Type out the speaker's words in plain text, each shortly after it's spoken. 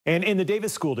And in the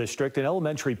Davis School District, an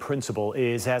elementary principal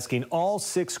is asking all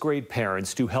sixth grade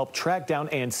parents to help track down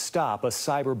and stop a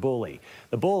cyberbully.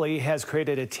 The bully has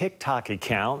created a TikTok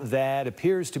account that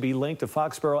appears to be linked to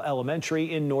Foxborough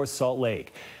Elementary in North Salt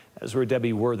Lake. That's where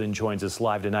Debbie Worthen joins us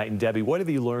live tonight. And Debbie, what have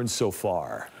you learned so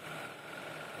far?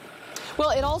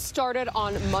 Well, it all started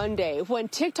on Monday when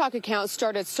TikTok accounts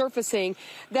started surfacing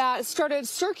that started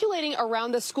circulating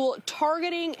around the school,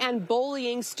 targeting and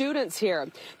bullying students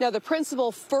here. Now, the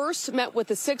principal first met with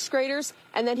the sixth graders,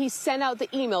 and then he sent out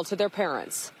the email to their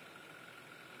parents.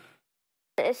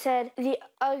 It said, "The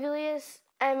ugliest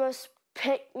and most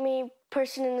pick-me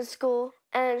person in the school,"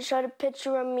 and it showed a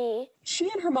picture of me. She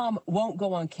and her mom won't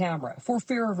go on camera for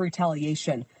fear of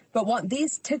retaliation, but want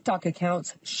these TikTok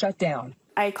accounts shut down.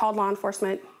 I called law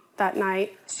enforcement that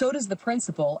night. So does the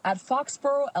principal at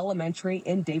Foxborough Elementary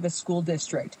in Davis School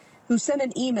District, who sent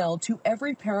an email to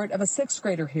every parent of a sixth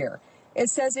grader here. It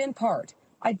says in part,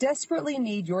 "I desperately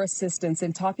need your assistance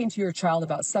in talking to your child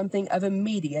about something of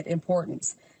immediate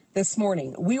importance. This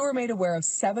morning, we were made aware of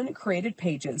 7 created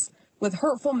pages with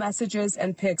hurtful messages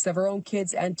and pics of our own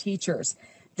kids and teachers.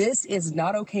 This is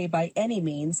not okay by any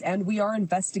means, and we are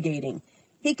investigating."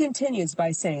 He continues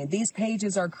by saying these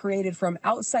pages are created from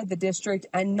outside the district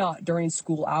and not during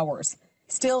school hours.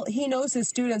 Still, he knows his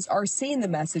students are seeing the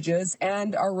messages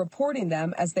and are reporting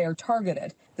them as they are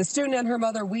targeted. The student and her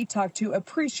mother we talked to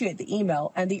appreciate the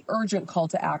email and the urgent call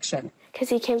to action. Because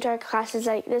he came to our classes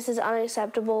like, "This is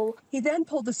unacceptable." He then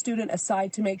pulled the student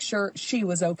aside to make sure she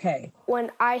was okay.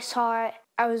 When I saw it,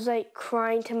 I was like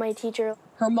crying to my teacher.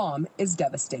 Her mom is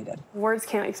devastated. Words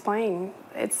can't explain.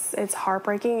 It's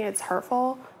heartbreaking, it's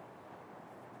hurtful.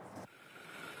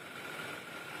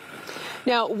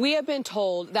 Now, we have been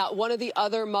told that one of the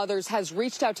other mothers has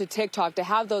reached out to TikTok to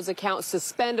have those accounts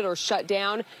suspended or shut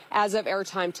down. As of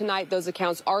airtime tonight, those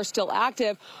accounts are still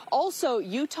active. Also,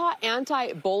 Utah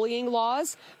anti-bullying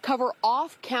laws cover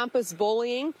off-campus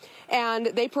bullying, and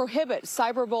they prohibit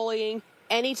cyberbullying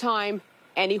anytime,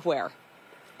 anywhere.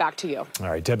 Back to you. All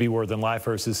right, Debbie Worthen live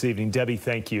for us this evening. Debbie,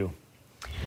 thank you.